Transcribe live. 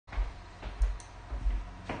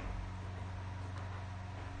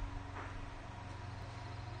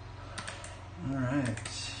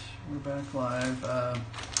back live.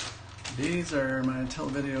 These are my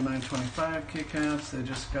Televideo 925 keycaps. They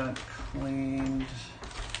just got cleaned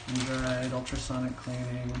and dried, ultrasonic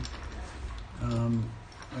cleaning.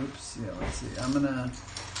 Oops, yeah, let's see. I'm gonna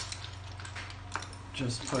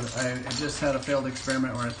just put, I just had a failed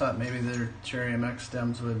experiment where I thought maybe their Cherry MX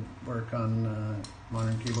stems would work on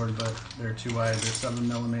modern keyboard, but they're too wide. They're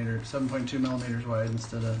 7.2 millimeters wide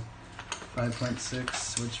instead of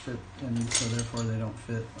 5.6, which fit, and so therefore they don't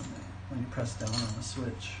fit when you press down on the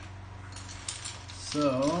switch.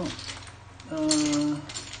 So,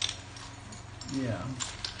 yeah,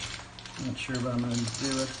 not sure what I'm going to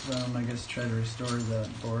do with them. I guess try to restore that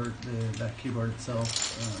board, that keyboard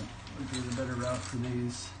itself would be the better route for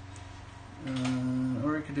these.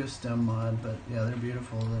 Or I could do a stem mod, but yeah, they're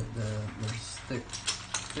beautiful. They're thick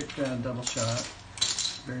double shot.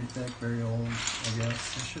 Very thick, very old, I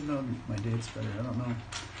guess. I should know my dates better. I don't know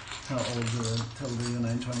how old the Televideo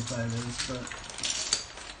 925 is, but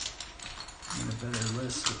I need a better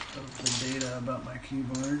list of the data about my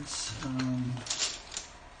keyboards.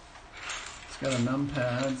 It's got a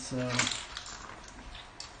numpad, so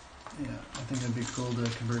yeah, I think it'd be cool to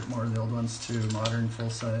convert more of the old ones to modern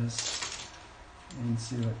full size and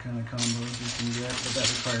see what kind of combos you can get, but that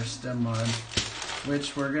requires stem mod,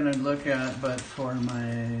 which we're going to look at, but for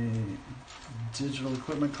my Digital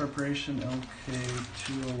Equipment Corporation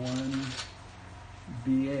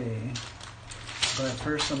LK201BA. But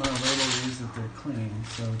first I'm going to label these that they're clean.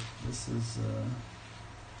 So this is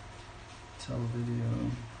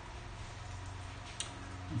Televideo.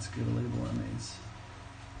 Let's get a label on these.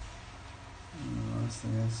 The last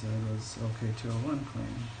thing I said was LK201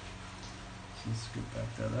 clean. So let's get back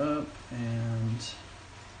that up and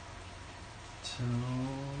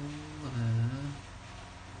Televideo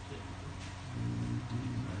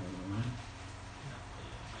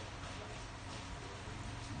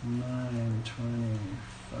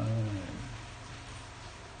 925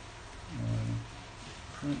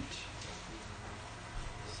 print.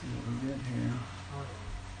 See what we get here.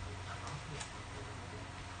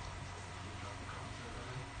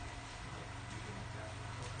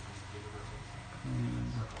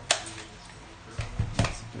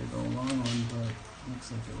 That's a big old long one, but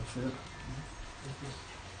looks like it'll fit.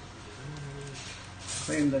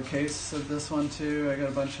 Cleaned the case of this one too. I got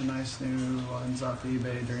a bunch of nice new ones off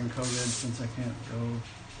eBay during COVID since I can't go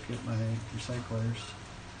get my recyclers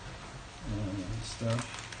stuff.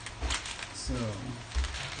 So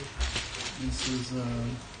this is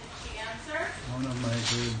one of my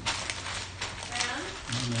good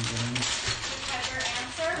ones.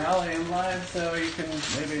 Allie, I'm live, so you can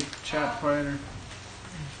maybe chat quieter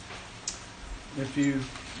if you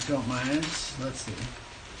don't mind. Let's see.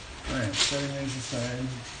 Alright, setting these aside,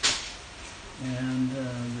 and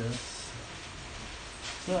this.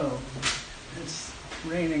 So, it's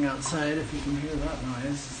raining outside, if you can hear that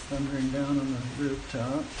noise. It's thundering down on the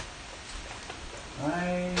rooftop.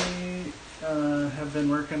 I have been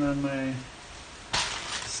working on my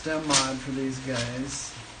stem mod for these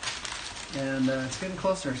guys, and it's getting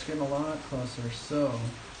closer. It's getting a lot closer. So,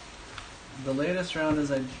 the latest round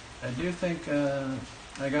is I do think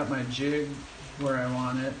I got my jig where I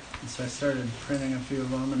want it, so I started printing a few of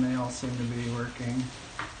them, and they all seem to be working.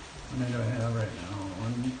 How many do I have right now?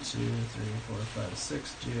 1, 2, 3, 4, 5,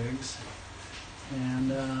 6 jigs. And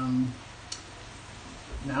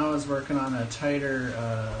now I was working on a tighter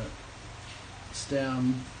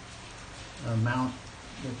stem mount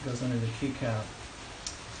that goes under the keycap.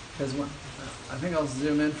 Because I think I'll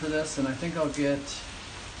zoom in for this, and I think I'll get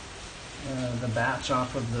the batch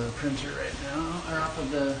off of the printer right now, or off of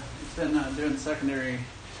the. It's been doing secondary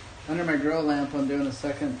under my grow lamp. I'm doing a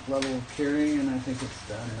second level curing, and I think it's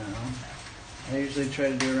done now. I usually try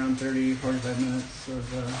to do around 30-45 minutes of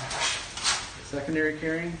secondary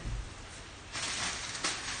curing.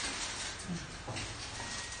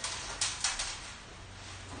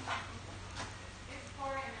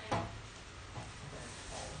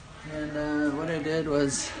 And what I did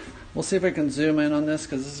was, we'll see if I can zoom in on this,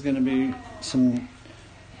 because this is going to be some.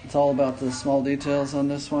 It's all about the small details on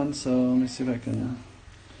this one, so let me see if I can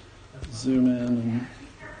zoom in.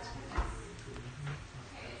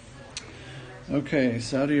 Okay,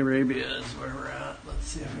 Saudi Arabia is where we're at. Let's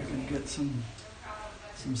see if we can get some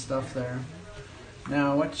stuff there.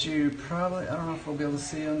 Now, what you probably, I don't know if we'll be able to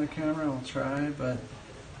see on the camera, we'll try, but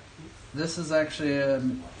this is actually a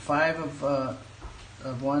 5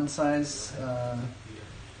 of one size,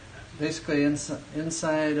 basically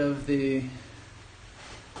inside of the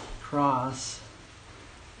cross,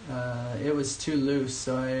 it was too loose,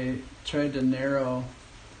 so I tried to narrow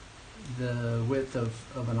the width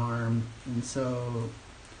of an arm, and so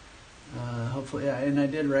Hopefully, yeah, and I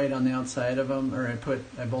did write on the outside of them, or I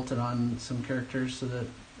bolted on some characters so that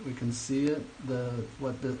we can see it,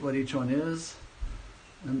 what each one is,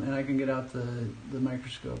 and I can get out the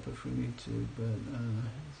microscope if we need to. But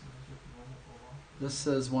this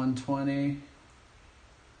says 120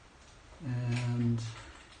 and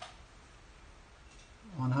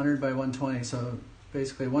 100 by 120, so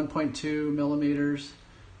basically 1.2 millimeters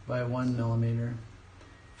by 1 millimeter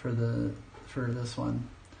for this one.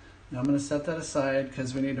 Now I'm going to set that aside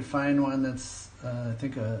because we need to find one that's I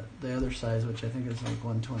think the other size, which I think is like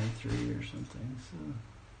 123 or something. So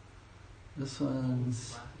this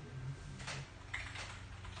one's,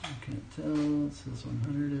 I can't tell, it says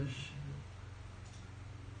 100-ish.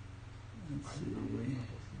 Let's see.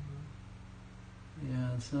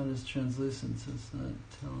 Yeah, it's not as translucent, so it's not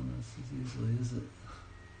telling us as easily, is it?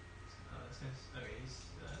 Okay, he's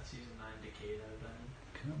season 9 decayed out of that.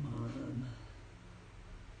 Come on.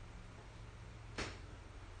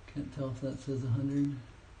 Can't tell if that says 100.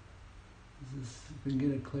 If we can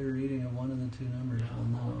get a clear reading of one of the two numbers, we'll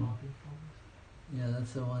know. Yeah,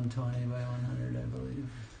 that's a 120 by 100, I believe.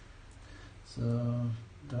 So,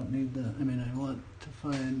 don't need that. I mean, I want to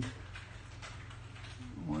find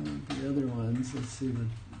one of the other ones. Let's see,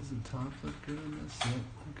 does the top look good on this? Yep,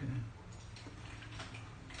 okay.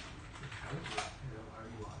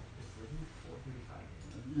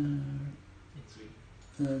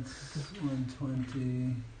 That's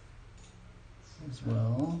 120 as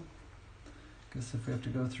well. Guess if we have to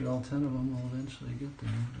go through all 10 of them, we'll eventually get there.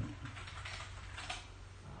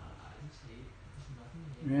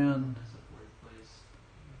 Man.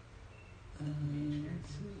 Let's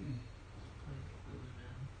see.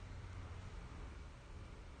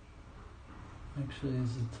 Actually,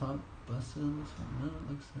 is the top busted on this one? No, it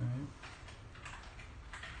looks alright.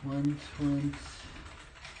 120.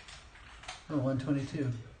 Oh,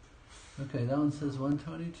 122. Okay, that one says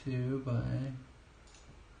 122 by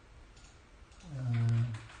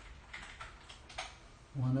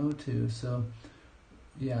 102. So,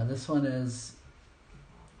 yeah, this one is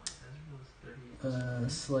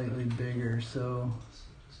slightly bigger. So,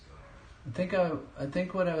 I think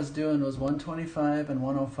what I was doing was 125 and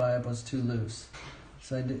 105 was too loose.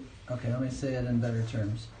 So I did. Okay, let me say it in better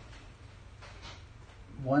terms.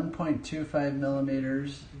 1.25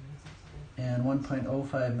 millimeters and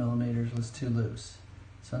 1.05 millimeters was too loose.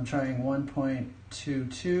 So I'm trying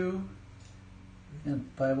 1.22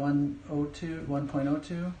 by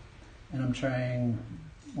 1.02, and I'm trying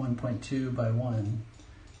 1.2 by 1.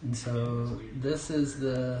 And so this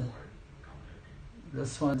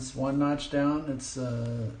one's one notch down. It's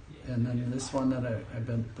and then this one that I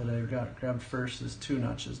grabbed first is 2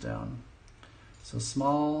 notches down. So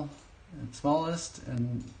smallest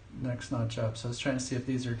and next notch up. So I was trying to see if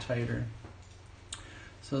these are tighter.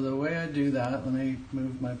 So the way I do that, let me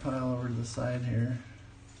move my pile over to the side here,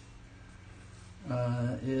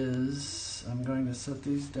 is I'm going to set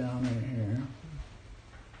these down right here.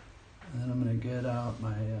 And then I'm going to get out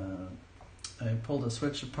my, I pulled a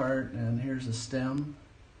switch apart, and here's a stem.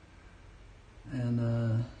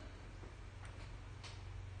 And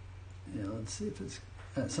yeah, let's see if it's,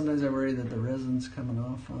 sometimes I worry that the resin's coming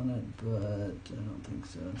off on it, but I don't think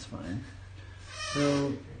so, it's fine.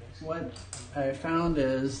 So what I found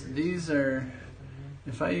is these are,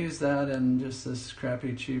 if I use that in just this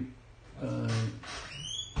crappy cheap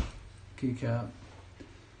keycap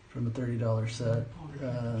from a $30 set,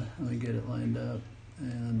 let me get it lined up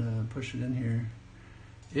and push it in here.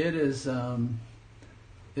 It is,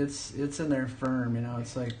 it's in there firm, you know,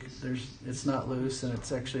 it's like it's not loose, and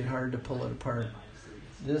it's actually hard to pull it apart.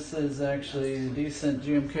 This is actually a decent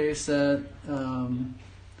GMK set,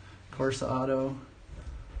 Corsa Auto.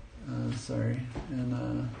 Sorry,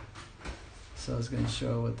 and so I was going to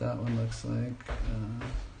show what that one looks like.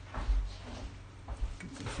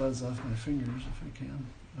 Get the fuzz off my fingers if I can.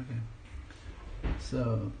 Okay.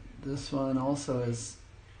 So this one also is,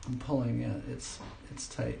 I'm pulling it. It's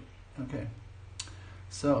tight. Okay.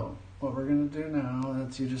 So what we're going to do now,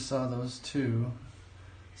 that's, you just saw those two.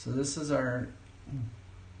 So this is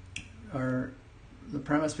the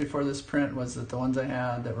premise before this print was that the ones I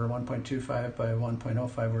had that were 1.25 by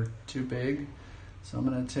 1.05 were too big. So I'm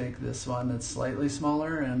going to take this one that's slightly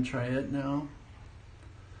smaller and try it now.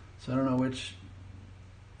 So I don't know which,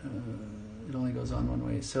 it only goes on one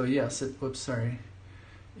way. So yes, whoops, sorry.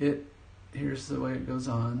 Here's the way it goes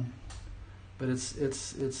on, but it's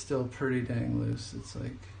still pretty dang loose. It's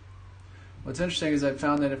like, what's interesting is I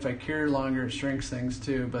found that if I cure longer, it shrinks things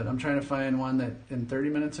too, but I'm trying to find one that in 30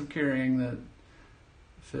 minutes of curing that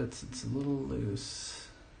fits. It's a little loose,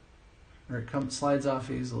 or it slides off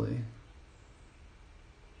easily.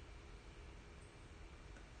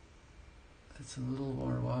 it's a little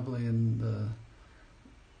more wobbly in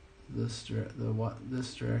this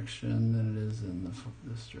direction than it is in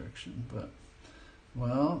this direction. But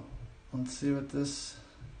well, let's see what this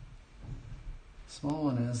small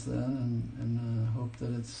one is then, and hope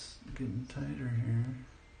that it's getting tighter here.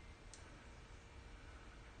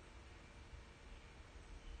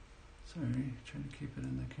 Sorry, trying to keep it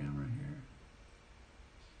in the camera here.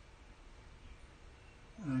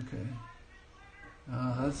 Okay.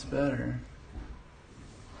 That's better.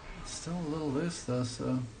 It's still a little loose though,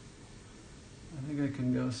 so I think I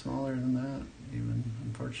can go smaller than that even,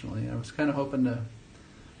 unfortunately. I was kind of hoping to,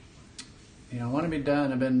 I want to be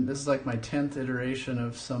done. This is like my 10th iteration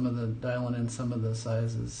of dialing in some of the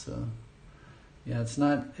sizes, so yeah, it's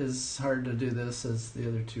not as hard to do this as the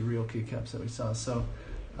other two real keycaps that we saw. So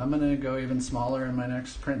I'm going to go even smaller in my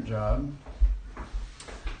next print job.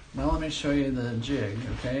 Now let me show you the jig,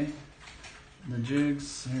 okay? The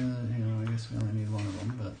jigs, I guess we only need one of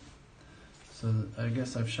them, but so I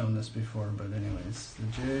guess I've shown this before, but anyways, the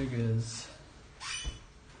jig is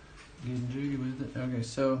getting jiggy with it. Okay,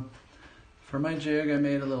 so for my jig, I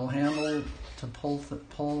made a little handle to pull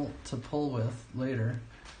with later.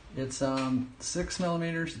 It's 6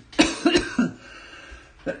 millimeters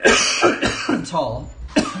tall,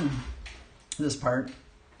 this part,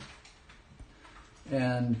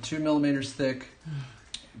 and 2 millimeters thick.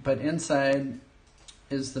 But inside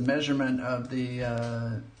is the measurement of the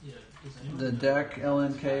DEC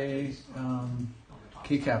LK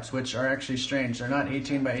keycaps, which are actually strange. They're not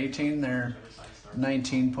 18 by 18, they're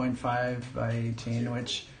 19.5 by 18,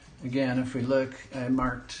 which again, if we look, I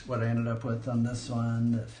marked what I ended up with on this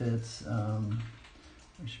one that fits.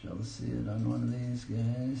 We should be able to see it on one of these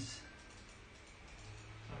guys.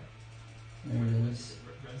 There it is.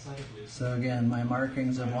 So again, my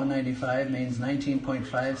markings of 195 means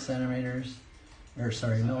 19.5 centimeters, or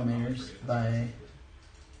sorry, millimeters by,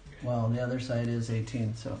 well, the other side is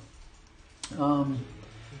 18. So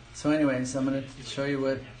anyways, I'm going to show you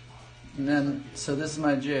what, and then, so this is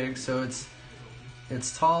my jig. So it's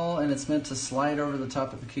tall and it's meant to slide over the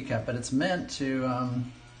top of the keycap, but it's meant to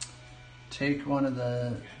take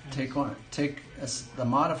the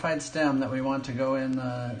modified stem that we want to go in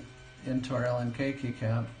into our LNK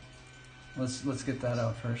keycap. Let's get that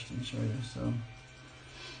out first and show you. So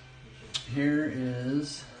here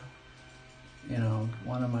is,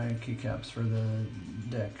 one of my keycaps for the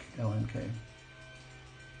DEC LNK,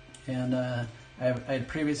 and I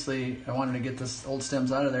wanted to get this old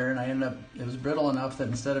stems out of there, and I ended up, it was brittle enough that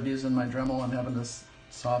instead of using my Dremel and having this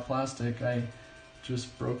soft plastic, I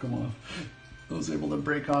just broke them off. I was able to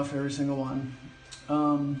break off every single one.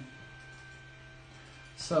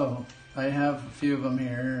 So I have a few of them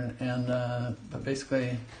here, and but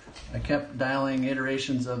basically I kept dialing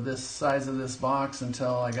iterations of this size of this box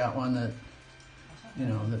until I got one that,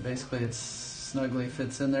 that basically it snugly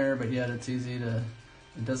fits in there, but yet it's easy to,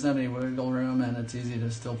 it doesn't have any wiggle room, and it's easy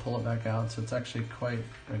to still pull it back out. So it's actually quite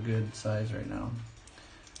a good size right now.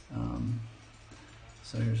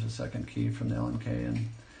 So here's the second key from the LNK, and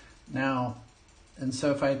now, and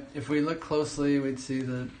so if we look closely, we'd see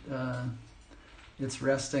that it's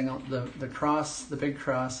resting on the cross. The big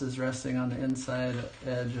cross is resting on the inside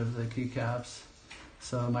edge of the keycaps.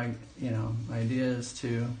 So my idea is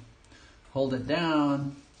to hold it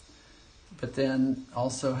down, but then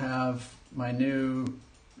also have my new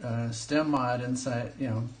stem mod inside.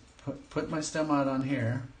 Put my stem mod on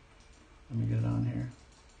here. Let me get it on here.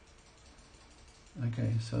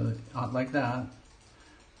 Okay, so like that,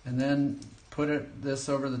 and then put this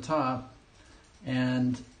over the top,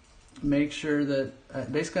 and make sure that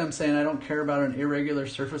basically I'm saying I don't care about an irregular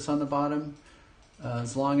surface on the bottom,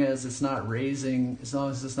 as long as it's not raising, as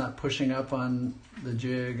long as it's not pushing up on the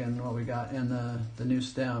jig and what we got in the new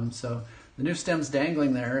stem. So the new stem's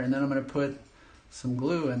dangling there, and then I'm going to put some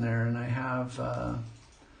glue in there, and I have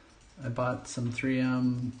I bought some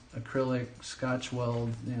 3M acrylic Scotch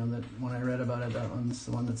weld, that when I read about it, that one's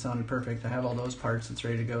the one that sounded perfect. I have all those parts, it's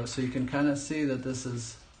ready to go. So you can kind of see that this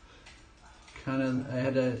is kind of, I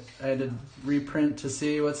had to reprint to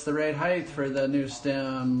see what's the right height for the new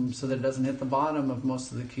stem so that it doesn't hit the bottom of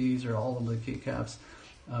most of the keys or all of the keycaps.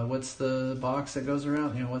 What's the box that goes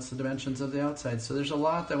around, what's the dimensions of the outside. So there's a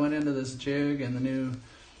lot that went into this jig and the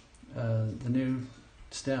new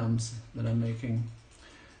stems that I'm making.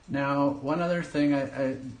 Now, one other thing,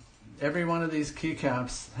 every one of these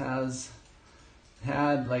keycaps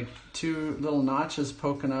had like 2 little notches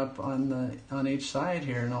poking up on each side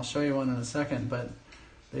here, and I'll show you one in a second. But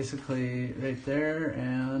basically, right there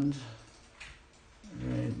and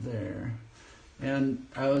right there. And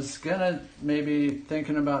I was gonna maybe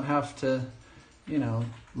thinking about have to,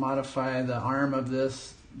 modify the arm of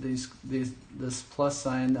this plus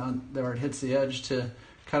sign on there where it hits the edge to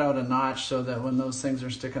cut out a notch so that when those things are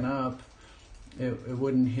sticking up, it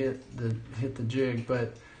wouldn't hit the jig.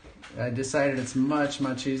 But I decided it's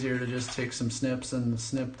much easier to just take some snips and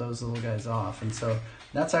snip those little guys off. And so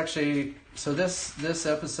that's actually, so this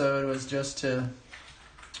episode was just to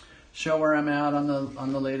show where I'm at on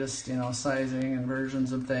the latest, sizing and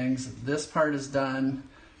versions of things. This part is done.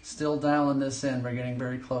 Still dialing this in. We're getting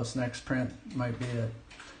very close. Next print might be it.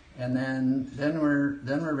 And then we're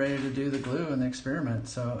ready to do the glue and the experiment.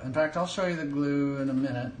 So in fact, I'll show you the glue in a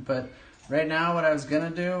minute. But right now, what I was gonna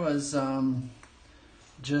do was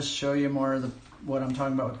just show you more of what I'm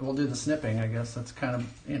talking about. We'll do the snipping, I guess. That's kind of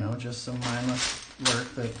just some mindless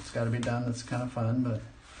work that's got to be done. That's kind of fun, but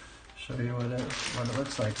show you what it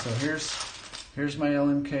looks like. So here's my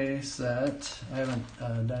LMK set. I haven't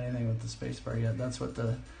done anything with the spacebar yet. That's what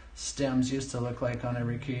the stems used to look like on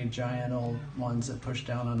every key, giant old ones that push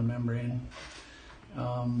down on the membrane.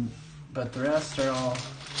 But the rest are all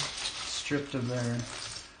stripped of their.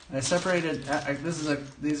 I separated.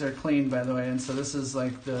 These are clean, by the way, and so this is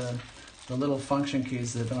like the little function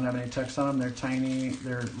keys that don't have any text on them. They're tiny.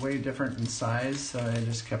 They're way different in size, so I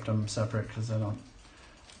just kept them separate because I don't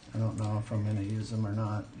know if I'm going to use them or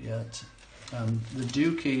not yet. The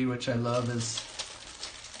do key, which I love, is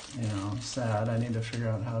sad. I need to figure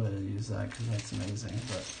out how to use that because that's amazing.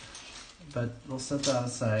 But we'll set that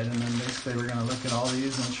aside, and then basically we're going to look at all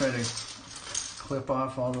these and try to clip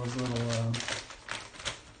off all those little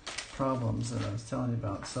problems that I was telling you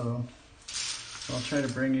about. So I'll try to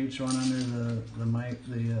bring each one under the mic,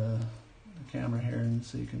 the camera here, and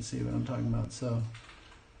so you can see what I'm talking about. So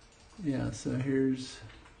yeah, so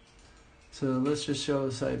let's just show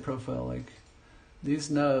a side profile. Like these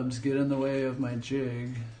nubs get in the way of my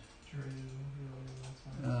jig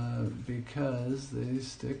because they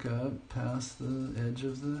stick up past the edge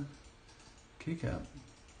of the keycap.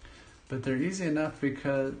 But they're easy enough to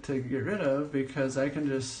get rid of because I can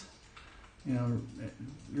just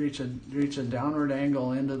reach a downward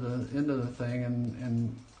angle into the thing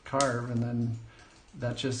and carve, and then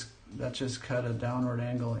that just cut a downward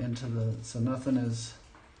angle into so nothing's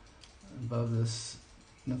above this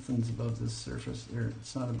surface, or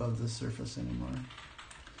it's not above this surface anymore.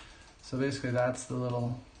 So basically that's the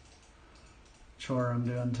little chore I'm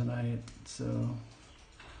doing tonight. So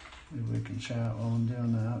maybe we can chat while I'm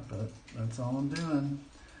doing that, but that's all I'm doing.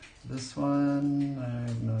 This one, I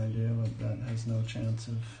have no idea that has no chance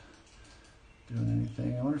of doing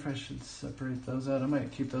anything. I wonder if I should separate those out. I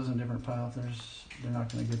might keep those in a different pile if they're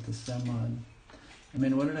not going to get the stem mod. I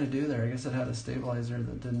mean, what did I do there? I guess it had a stabilizer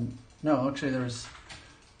that didn't. No, actually there was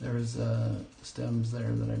stems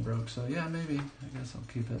there that I broke. So yeah, maybe. I guess I'll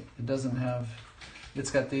keep it. It doesn't have.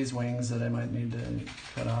 It's got these wings that I might need to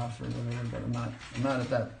cut off or whatever, but I'm not at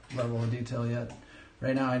that level of detail yet.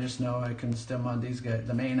 Right now, I just know I can stem mod these guys,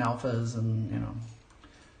 the main alphas, and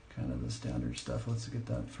kind of the standard stuff. Let's get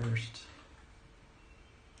that first.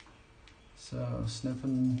 So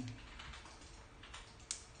snipping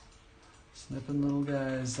little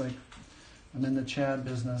guys. Like I'm in the Chad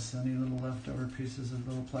business. Any little leftover pieces of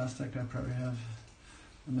little plastic, I probably have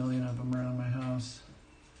a million of them around my house.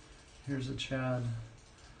 Here's a Chad.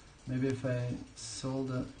 Maybe if I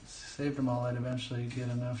saved them all, I'd eventually get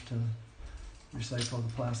enough to recycle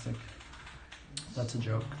the plastic. That's a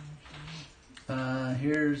joke.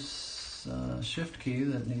 Here's a shift key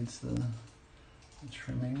that needs the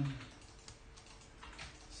trimming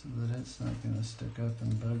so that it's not going to stick up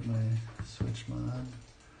and bug my switch mod.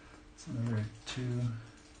 It's another two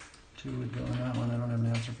would go in that one. I don't have an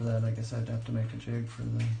answer for that. I guess I'd have to make a jig for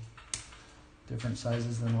the different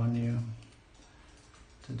sizes than 1U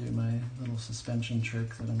to do my little suspension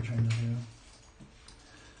trick that I'm trying to do.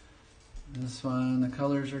 This one, the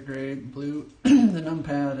colors are great. Blue, the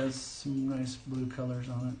numpad has some nice blue colors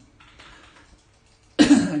on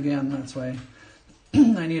it. Again, that's why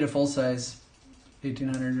I need a full-size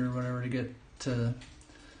 1800 or whatever to get to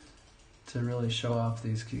really show off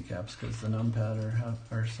these keycaps, because the numpad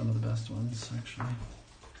are some of the best ones, actually.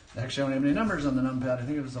 Actually, I don't have any numbers on the numpad. I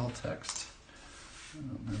think it was all text. I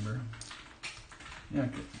don't remember. Yeah,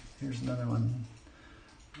 here's another one.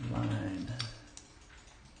 Line.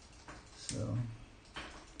 So,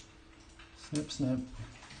 snip, snip.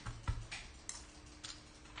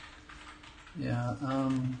 Yeah,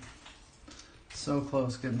 so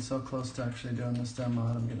close, getting so close to actually doing the stem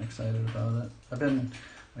mod. I'm getting excited about it.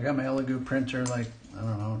 I got my Elegoo printer like, I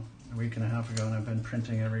don't know, a week and a half ago, and I've been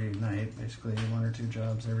printing every night, basically 1 or 2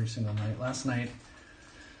 jobs every single night. Last night,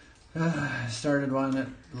 I started one at,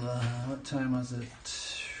 what time was it?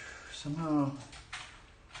 Somehow,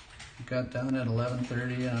 got done at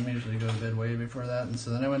 11:30, and I'm usually go to bed way before that. And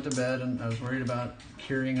so then I went to bed, and I was worried about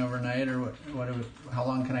curing overnight, or how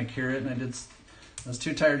long can I cure it? And I was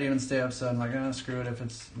too tired to even stay up, so I'm like, screw it. If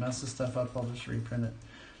it messes stuff up, I'll just reprint it.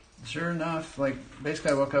 Sure enough, like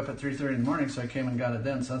basically I woke up at 3:30 in the morning, so I came and got it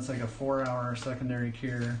then. So that's like a 4-hour secondary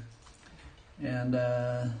cure, and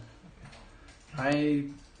I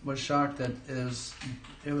was shocked that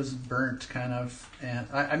it was burnt kind of, and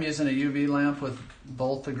I'm using a UV lamp with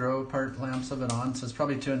both the grow part lamps of it on, so it's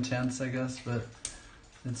probably too intense, I guess, but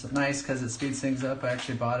it's nice because it speeds things up. I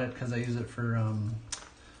actually bought it because I use it for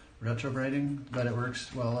retrobrighting, but it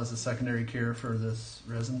works well as a secondary cure for this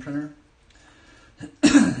resin printer.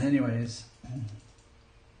 Anyways,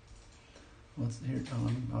 what's here? Oh,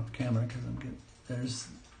 I'm off camera because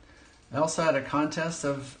I also had a contest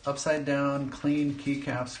of upside down clean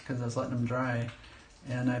keycaps because I was letting them dry,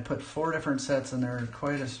 and I put 4 different sets, and they're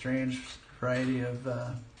quite a strange variety of,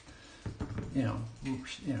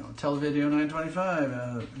 Televideo 925,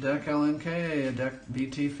 a DEC LK, a DEC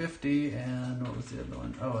BT50, and what was the other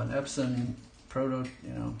one? Oh, an Epson Proto,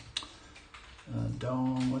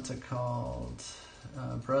 dome. What's it called?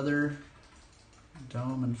 Brother.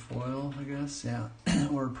 Dome and foil, I guess, yeah,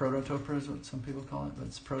 or Prototopper is what some people call it, but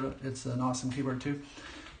it's an awesome keyboard too.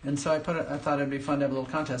 And so I thought it'd be fun to have a little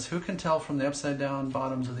contest. Who can tell from the upside down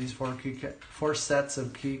bottoms of these 4 sets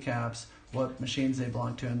of keycaps what machines they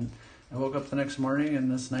belong to? And I woke up the next morning,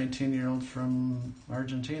 and this 19-year-old from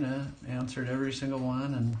Argentina answered every single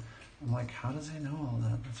one, and I'm like, how does he know all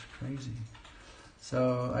that? That's crazy.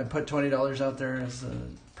 So I put $20 out there as a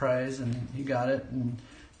prize, and he got it, and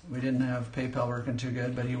we didn't have PayPal working too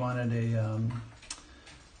good, but he wanted a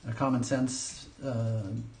Common Sense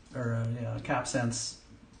Cap Sense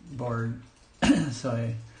board.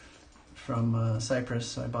 So from Cyprus,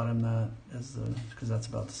 so I bought him that because that's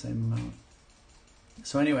about the same amount.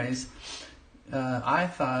 So anyways, I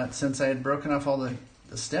thought since I had broken off all the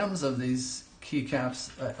stems of these keycaps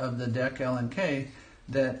of the DEC LK,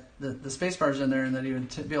 that the space bar's in there, and that he would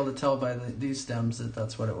be able to tell by these stems that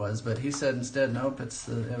that's what it was. But he said instead, nope, it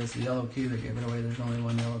was the yellow key that gave it away. There's only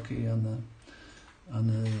one yellow key on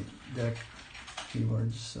the DEC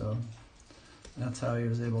keyboards, so that's how he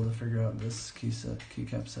was able to figure out this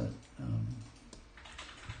keycap set.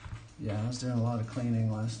 Yeah, I was doing a lot of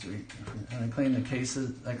cleaning last week, and I cleaned the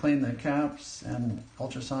cases. I cleaned the caps and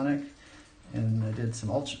ultrasonic. And I did some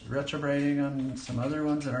retrobrighting on some other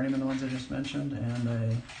ones that aren't even the ones I just mentioned, and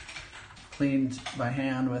I cleaned by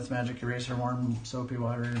hand with magic eraser, warm soapy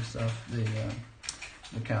water and stuff, the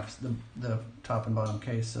caps, the top and bottom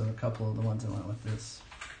case, so a couple of the ones I went with this.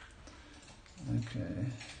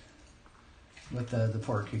 Okay, with the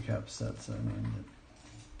 4 keycap sets I named it.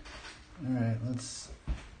 All right, let's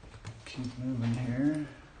keep moving here.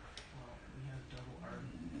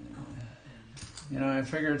 I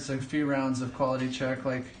figure it's a few rounds of quality check.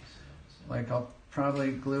 Like I'll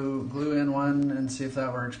probably glue in one and see if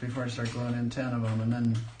that works before I start gluing in 10 of them, and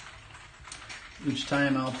then each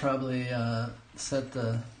time I'll probably set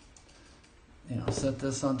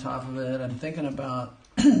this on top of it. I'm thinking about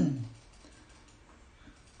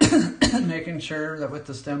making sure that with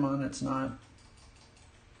the stem on, it's not.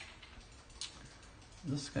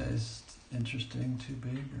 This guy's interesting, too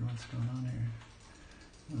big, or what's going on here?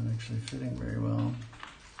 Not actually fitting very well.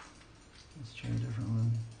 Let's try a different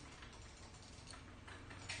one.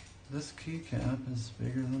 This keycap is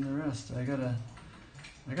bigger than the rest. I gotta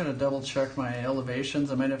double check my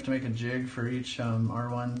elevations. I might have to make a jig for each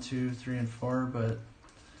R1, 2, 3, and 4, but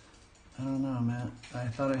I don't know, man. I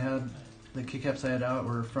thought I had the keycaps I had out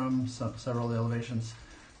were from several of the elevations.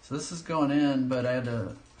 So this is going in, but I had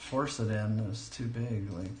to force it in. It was too big,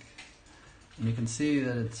 and you can see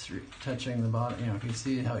that it's touching the bottom. You can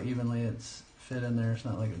see how evenly it's fit in there. It's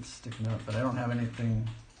not like it's sticking out, but I don't have anything.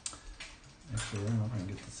 Actually, I don't know if I can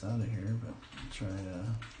get this out of here, but I'll try to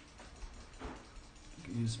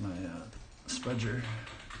use my spudger.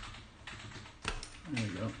 There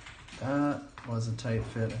we go. That was a tight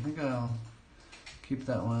fit. I think I'll keep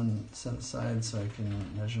that one set aside so I can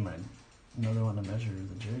measure another one to measure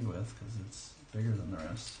the jig with, because it's bigger than the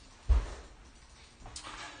rest.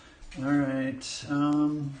 All right,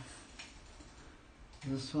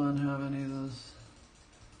 this one have any of those?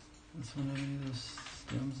 This one have any of those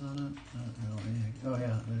stems on it? Not really. Oh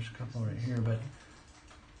yeah, there's a couple right here,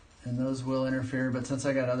 and those will interfere. But since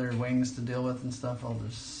I got other wings to deal with and stuff, I'll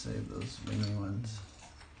just save those wingy ones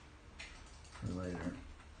for later.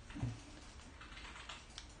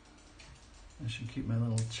 I should keep my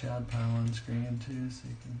little Chad pile on screen too, so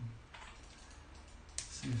you can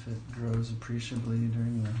see if it grows appreciably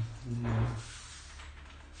during the video.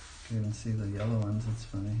 You can even see the yellow ones, it's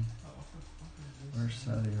funny. Oh, Where's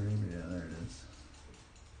Saudi Arabia? There it is.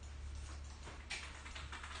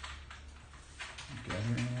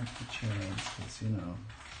 Gathering up the chads, because, you know,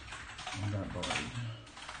 I got bored.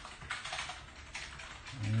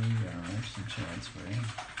 There we go, there's some chads for you.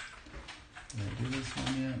 Did I do this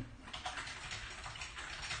one yet?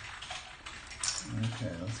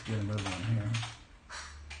 Okay, let's get a move on here.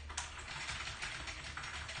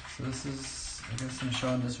 So this is, I guess I'm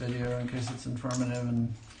showing this video in case it's informative,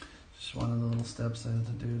 and just one of the little steps I had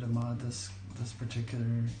to do to mod this particular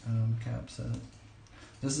cap set.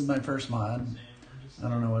 This is my first mod. I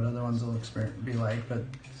don't know what other ones will be like, but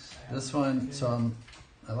this one, so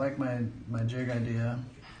I like my jig idea,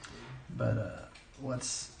 but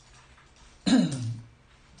what's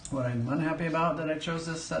what I'm unhappy about that I chose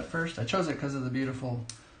this set first. I chose it because of the beautiful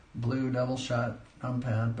blue double shot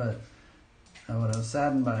pad, but what I was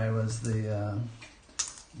saddened by was the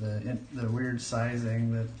weird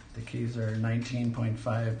sizing that the keys are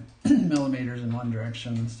 19.5 millimeters in one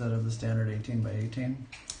direction instead of the standard 18 by 18.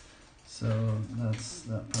 So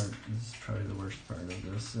that part is probably the worst part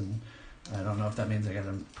of this, and I don't know if that means I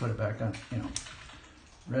gotta put it back on, you know,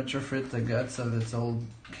 retrofit the guts of its old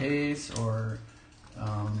case, or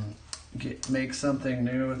make something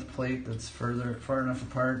new with a plate that's far enough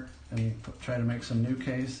apart and try to make some new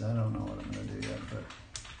case. I don't know what I'm gonna do yet, but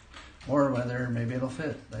or whether maybe it'll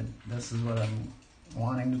fit. This is what I'm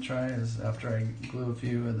wanting to try, is after I glue a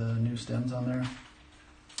few of the new stems on there,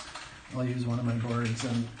 I'll use one of my boards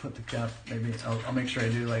and put the cap, maybe I'll make sure I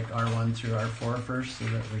do like R1 through R4 first, so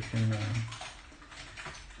that we can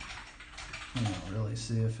you know, really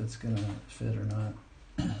see if it's gonna fit or not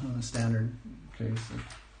on a standard case.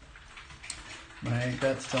 My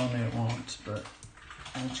gut's telling me it won't, but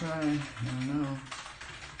I'll try. I don't know.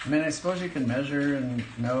 I mean, I suppose you can measure and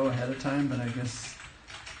know ahead of time, but I guess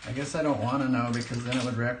I don't want to know, because then it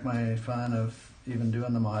would wreck my fun of even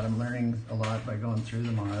doing the mod. I'm learning a lot by going through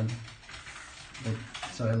the mod. But,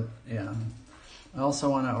 so yeah. I also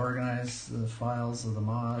want to organize the files of the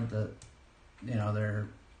mod that, you know,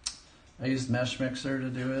 I used Mesh Mixer to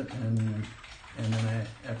do it, and then I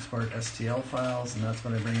export STL files, and that's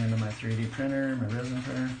what I bring into my 3D printer, my resin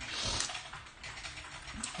printer.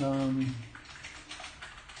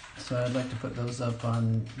 So I'd like to put those up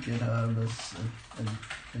on GitHub as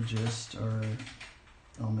a gist, or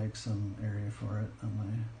I'll make some area for it on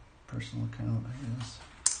my personal account, I guess.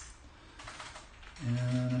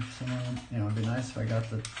 And if someone, you know, it'd be nice if I got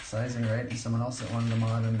the sizing right, and someone else that wanted to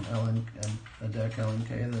mod a DEC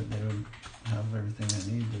LK, that they would have everything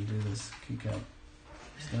I need to do this Keycap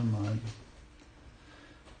Stem Mod.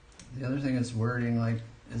 The other thing is wording, like,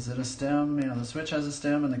 is it a stem? You know, the Switch has a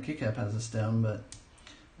stem and the Keycap has a stem, but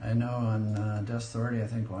I know on DEC Authority, I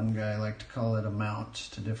think one guy liked to call it a mount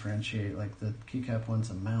to differentiate, like the Keycap one's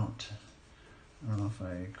a mount. I don't know if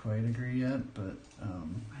I quite agree yet, but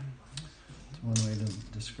it's one way to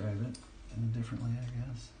describe it differently, I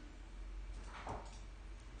guess.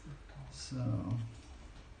 So,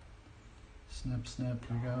 snip, snip,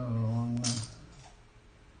 we go along the,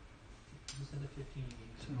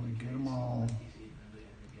 till we get them all.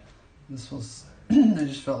 This was, I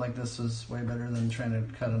just felt like this was way better than trying to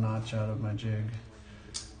cut a notch out of my jig,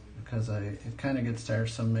 because it kind of gets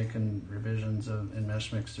tiresome making revisions in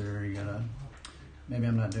Mesh Mixer. You gotta, maybe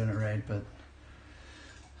I'm not doing it right, but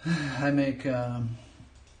I make the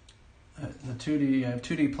 2D. I have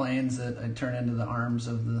 2D planes that I turn into the arms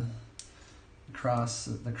of the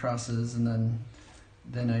crosses, and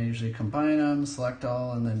then I usually combine them, select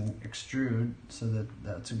all, and then extrude, so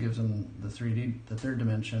that's what gives them the 3D, the third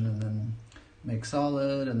dimension, and then make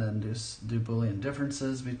solid, and then do Boolean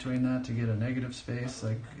differences between that to get a negative space,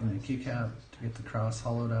 like in the keycap, to get the cross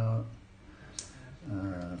hollowed out.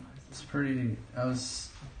 It's pretty, I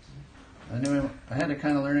knew I had to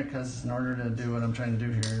kind of learn it, because in order to do what I'm trying to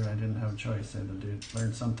do here, I didn't have a choice. I had to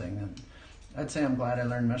learn something. And I'd say I'm glad I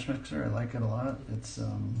learned Mesh Mixer. I like it a lot. It's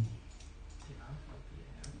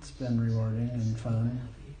been rewarding and fun.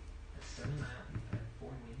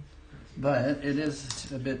 But it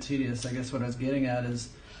is a bit tedious. I guess what I was getting at is,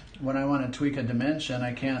 when I want to tweak a dimension,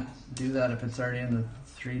 I can't do that if it's already in the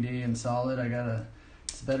 3D and solid.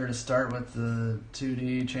 It's better to start with the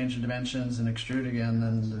 2D, change the dimensions, and extrude again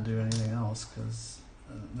than to do anything else, because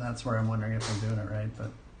that's where I'm wondering if I'm doing it right.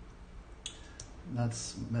 But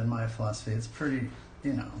that's been my philosophy. It's pretty,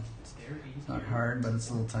 you know, it's not hard, but it's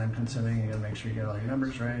a little time consuming. You gotta make sure you get all your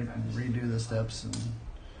numbers right and redo the steps and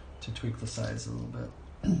to tweak the size a little bit.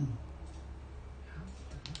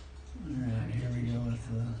 Alright, here we go with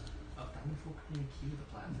the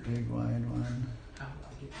big wide one.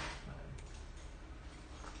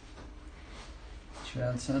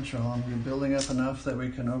 Chad Central. I'm building up enough that we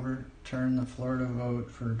can overturn the Florida vote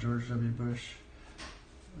for George W. Bush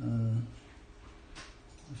a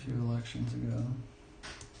few elections ago.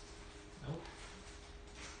 Nope.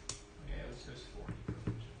 Yeah, it was just 40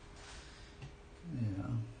 privilege. Yeah.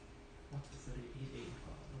 What's the 3885?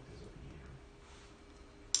 What is over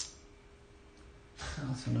here?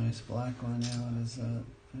 That's a nice black one. Yeah, what is that?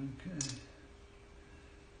 Okay.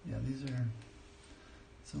 Yeah, these are.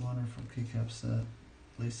 It's a wonderful keycap set, at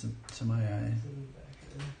least to my eye.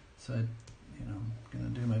 So I'm gonna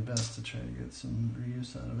do my best to try to get some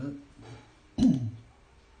reuse out of it.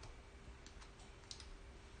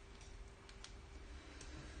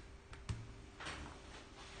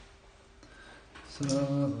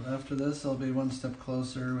 So after this, I'll be one step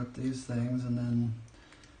closer with these things, and then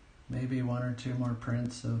maybe one or two more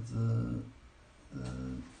prints of the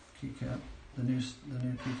keycap, the new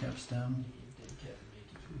keycap stem.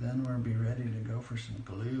 Then we'll be ready to go for some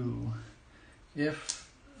glue. If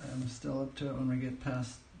I'm still up to it when we get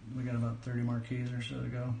past, we got about 30 more keys or so to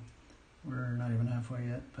go. We're not even halfway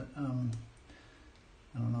yet, but I don't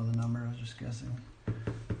know the number, I was just guessing.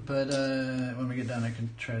 But when we get done, I can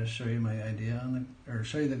try to show you my idea on or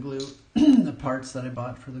show you the glue, the parts that I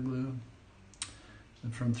bought for the glue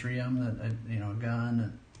from 3M that a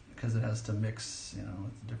gun, because it has to mix,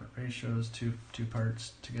 with different ratios, two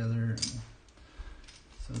parts together.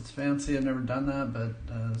 So it's fancy. I've never done that, but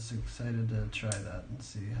I was excited to try that and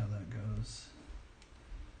see how that goes.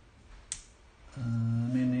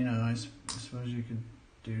 I suppose you could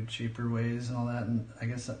do cheaper ways and all that, and I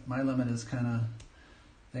guess my limit is kind of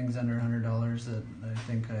things under $100 that I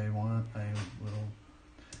think I want,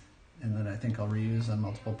 and that I think I'll reuse on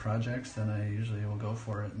multiple projects, then I usually will go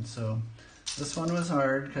for it. And so this one was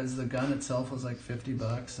hard because the gun itself was like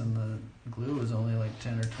 $50 and the glue was only like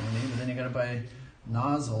 10 or 20, but then you got to buy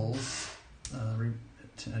nozzles. I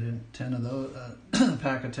did 10 of those, a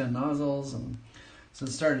pack of 10 nozzles, and so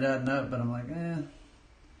it started adding up, but I'm like, I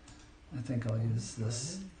think I'll use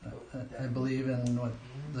this. I believe in what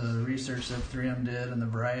the research that 3M did and the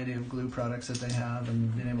variety of glue products that they have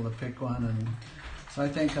and being able to pick one, and so I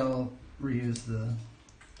think I'll reuse the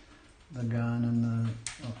gun, and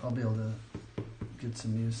I'll be able to get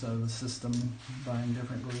some use out of the system buying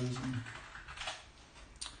different glues. And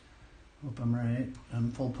hope I'm right.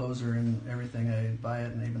 I'm full poser in everything. I buy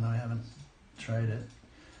it, and even though I haven't tried it,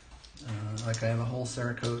 like I have a whole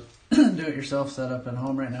Cerakote do-it-yourself setup at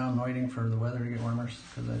home right now. I'm waiting for the weather to get warmer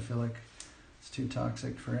because I feel like it's too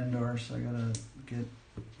toxic for indoors, so I gotta get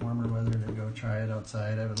warmer weather to go try it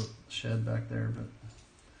outside. I have a shed back there, but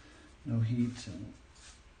no heat, and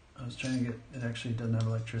I was trying to get, it actually doesn't have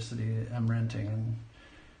electricity. I'm renting, and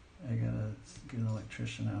I gotta get an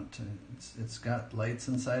electrician out to, it's got lights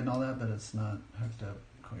inside and all that, but it's not hooked up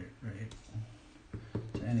quite right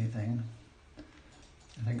to anything.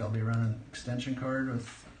 I think I'll be running an extension cord with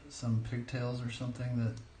some pigtails or something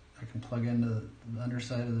that I can plug into the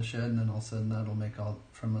underside of the shed, and then all of a sudden that'll make all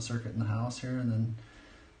from a circuit in the house here, and then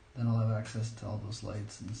I'll have access to all those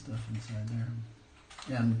lights and stuff inside there,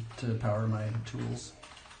 and to power my tools.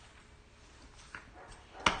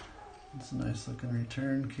 It's a nice looking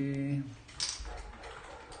return key.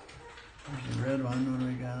 There's a red one. What do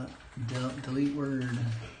we got? Delete word.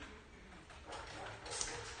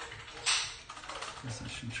 Guess I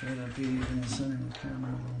should try to be in the center of the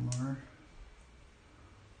camera a little more.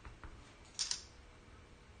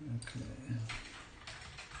 Okay.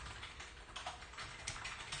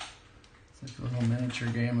 It's like a little miniature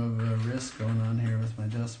game of Risk going on here with my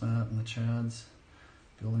dust mat and the Chads,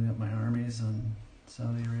 building up my armies on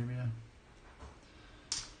Saudi Arabia.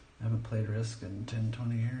 I haven't played Risk in 10,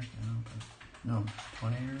 20 years now, but no,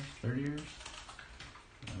 20 years, 30 years?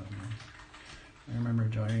 I don't know. I remember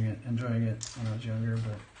enjoying it when I was younger,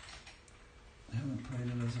 but I haven't played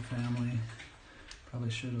it as a family. Probably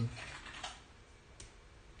should have.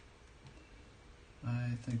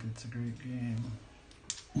 I think it's a great game.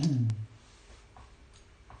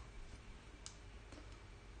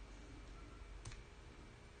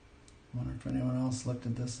 I wonder if anyone else looked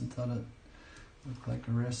at this and thought it looked like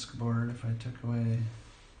a Risk board if I took away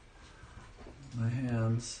my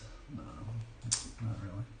hands. No, not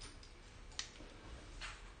really.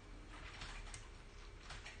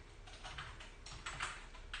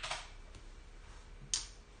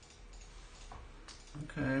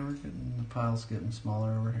 Okay, we're getting, the pile's getting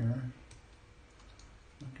smaller over here.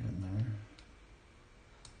 We're getting there.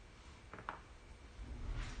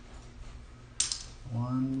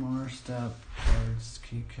 One more step towards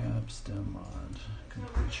Keycap Stem Mod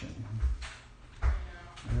completion.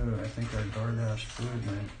 Ooh, I think our DoorDash food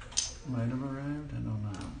might have arrived. I don't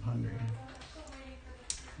know. I'm hungry.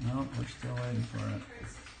 No, we're still waiting for it.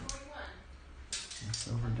 It's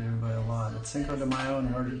overdue by a lot. It's Cinco de Mayo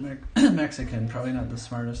and ordered Mexican. Probably not the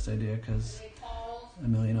smartest idea because a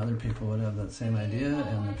million other people would have that same idea,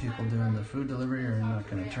 and the people doing the food delivery are not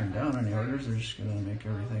going to turn down any orders. They're just going to make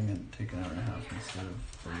everything and take an hour and a half instead of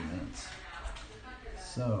 30 minutes.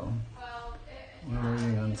 So, we're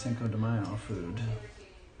waiting on Cinco de Mayo food.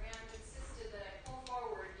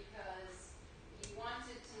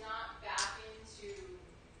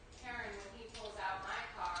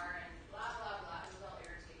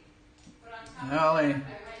 Allie. I went and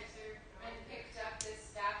picked up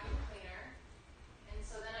this vacuum cleaner, and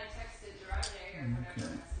so then I texted Gerard or whatever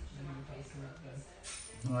messaged him on Facebook and said,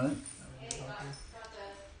 What? hey, got the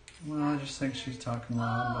Well, I just think she's talking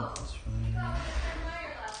loud, but that's fine. you got the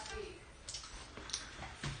fire last week.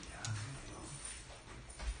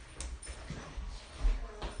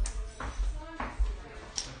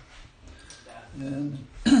 And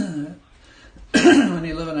when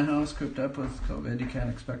you live in a house cooped up with COVID, you can't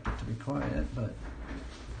expect it to be quiet, but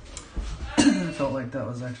I felt like that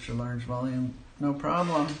was extra large volume. No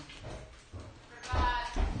problem.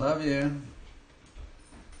 Love you.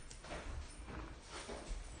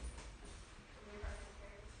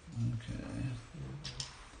 Okay.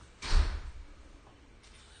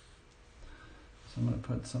 So I'm going to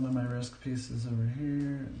put some of my risk pieces over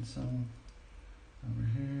here and some over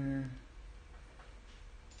here.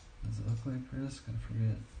 Does it look like risk? I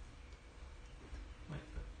forget.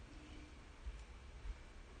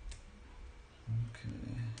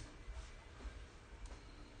 Okay.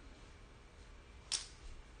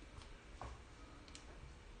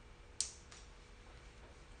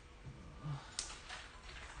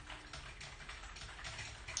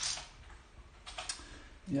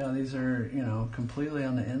 Yeah, these are, completely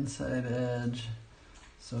on the inside edge.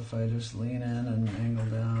 So if I just lean in and angle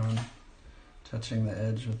down, touching the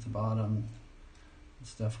edge with the bottom,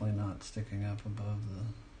 it's definitely not sticking up above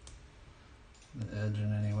the edge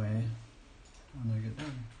in any way when I get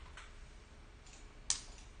done.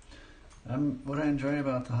 What I enjoy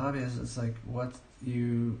about the hobby is it's like what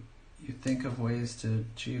you think of ways to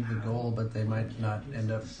achieve the goal, but they might not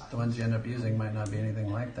the ones you end up using might not be anything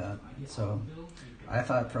like that. So I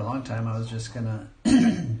thought for a long time I was just gonna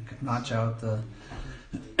notch out the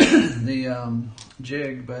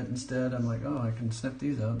jig, but instead I'm like, oh, I can snip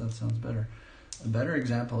these out. That sounds better. A better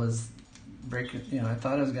example is I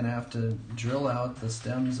thought I was gonna have to drill out the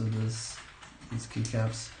stems of these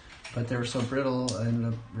keycaps, but they were so brittle. I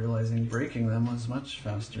ended up realizing breaking them was much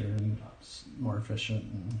faster and more efficient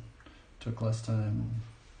and took less time.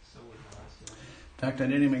 In fact, I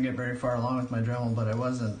didn't even get very far along with my Dremel, but I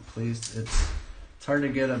wasn't pleased. It's hard to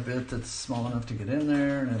get a bit that's small enough to get in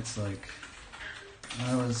there, and it's like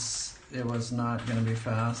it was not going to be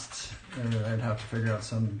fast. I'd have to figure out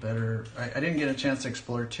some better. I didn't get a chance to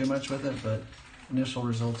explore too much with it, but initial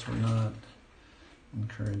results were not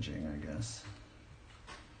encouraging, I guess.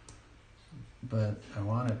 But I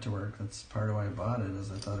want it to work. That's part of why I bought it,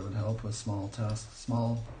 is I thought it would help with small tasks,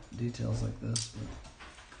 small details like this. But,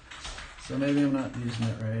 so maybe I'm not using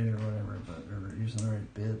it right or whatever, or using the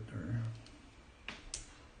right bit, or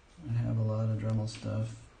I have a lot of Dremel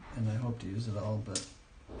stuff and I hope to use it all, but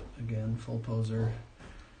again, full poser,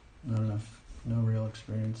 not enough, no real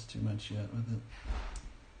experience too much yet with it.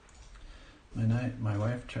 My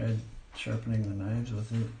wife tried sharpening the knives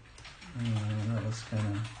with it. That was kind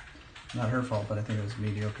of not her fault, but I think it was a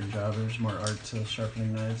mediocre job. There's more art to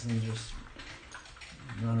sharpening knives than just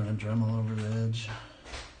running a Dremel over the edge.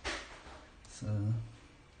 So,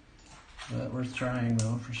 but worth trying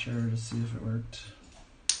though, for sure, to see if it worked.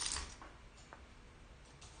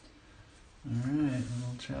 Alright, a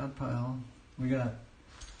little chad pile. We got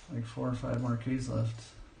like 4 or 5 more keys left,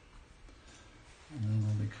 and then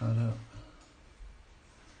we'll be caught up.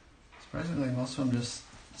 Surprisingly, most of them just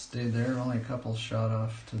stayed there. Only a couple shot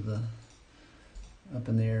off to up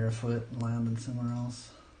in the air a foot and landed somewhere else.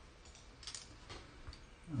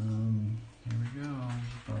 Here we go.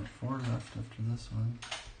 There's about 4 left after this one.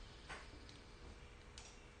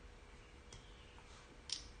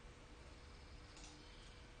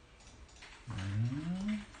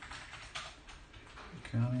 And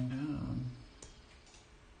counting down.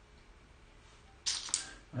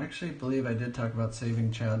 I actually believe I did talk about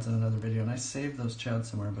saving chads in another video, and I saved those chads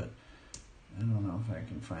somewhere, but I don't know if I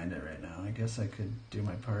can find it right now. I guess I could do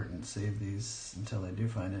my part and save these until I do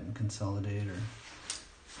find it and consolidate, or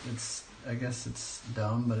I guess it's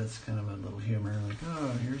dumb, but it's kind of a little humor, like,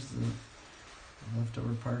 oh, here's the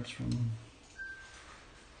leftover parts from,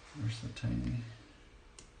 they're so tiny.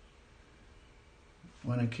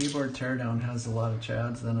 when a keyboard teardown has a lot of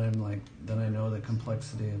chads, then I know the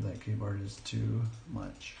complexity of that keyboard is too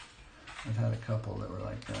much. I've had a couple that were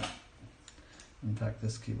like that. In fact,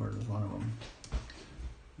 this keyboard was one of them.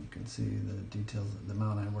 You can see the details, the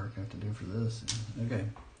amount of work I have to do for this. Okay,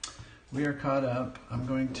 we are caught up. I'm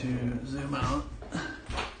going to zoom out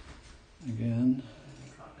again.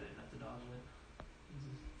 Drop it, have to dodge it.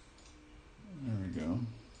 There we go.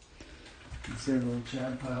 You can see a little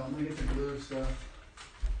chad pile. Let me get the glue stuff.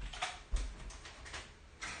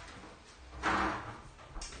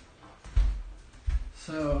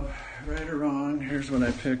 So, right or wrong, here's what I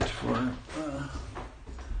picked for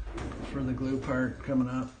the glue part coming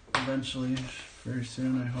up eventually, very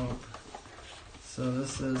soon I hope. So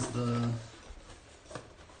this is the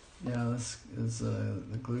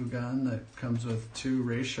glue gun that comes with two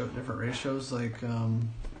different ratios, like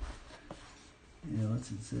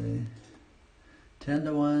what's it say?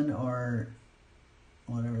 10-to-1 or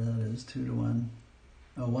whatever that is, 2-to-1.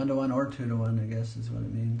 Oh, 1-to-1 or 2-to-1, I guess is what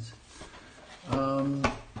it means.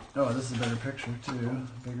 Oh, this is a better picture too,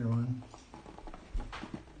 a bigger one.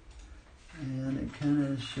 And it kind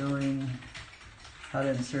of is showing how to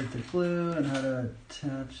insert the glue and how to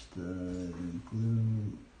attach the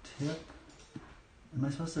glue tip. Am I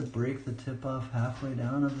supposed to break the tip off halfway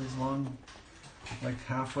down of this long, like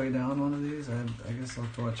halfway down one of these? I guess I'll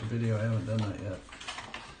have to watch a video. I haven't done that yet.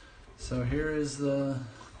 So here is the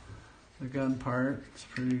gun part. It's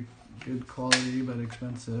pretty good quality but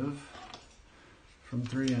expensive, from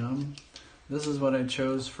 3M. This is what I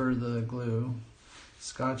chose for the glue.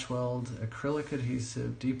 Scotch Weld acrylic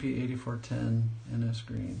adhesive DP8410 NS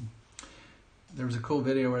green. There was a cool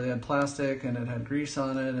video where they had plastic and it had grease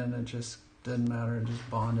on it, and it just didn't matter. It just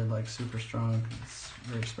bonded like super strong. It's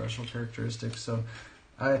very special characteristics. So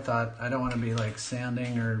I thought, I don't want to be like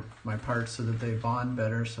sanding or my parts so that they bond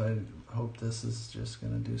better, so I hope this is just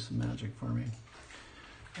going to do some magic for me.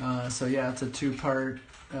 So yeah, it's a two parts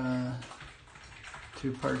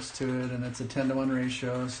to it, and it's a 10-to-1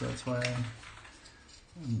 ratio, so that's why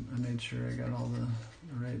I made sure I got all the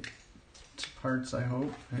right parts, I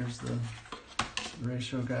hope. Here's the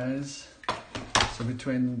ratio, guys. So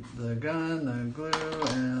between the gun, the glue,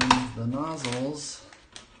 and the nozzles,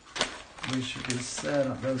 we should be set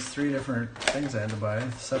up. Those three different things I had to buy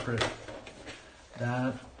separate.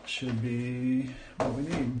 That should be what we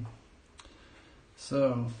need.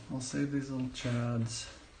 So I'll save these little chads.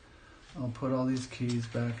 I'll put all these keys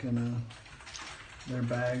back in their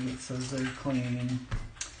bag that says they're clean,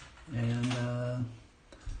 and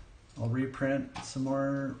I'll reprint some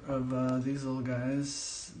more of these little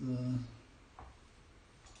guys,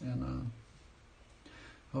 and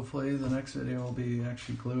hopefully the next video will be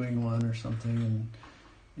actually gluing one or something.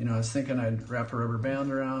 And I was thinking I'd wrap a rubber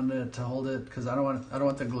band around it to hold it, because I don't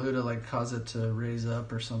want the glue to like cause it to raise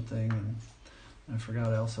up or something. And I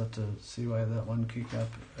forgot I also have to see why that one keycap,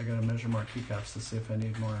 I gotta measure more keycaps to see if I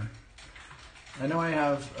need more. I know I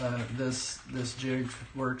have this jig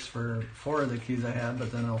works for 4 of the keys I had, but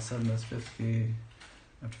then all of a sudden this 5th key,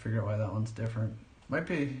 I have to figure out why that one's different. Might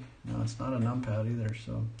be, no, it's not a numpad either,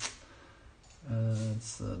 so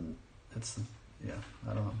yeah,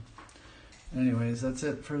 I don't know. Anyways, that's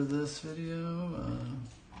it for this video.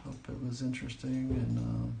 Hope it was interesting,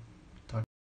 and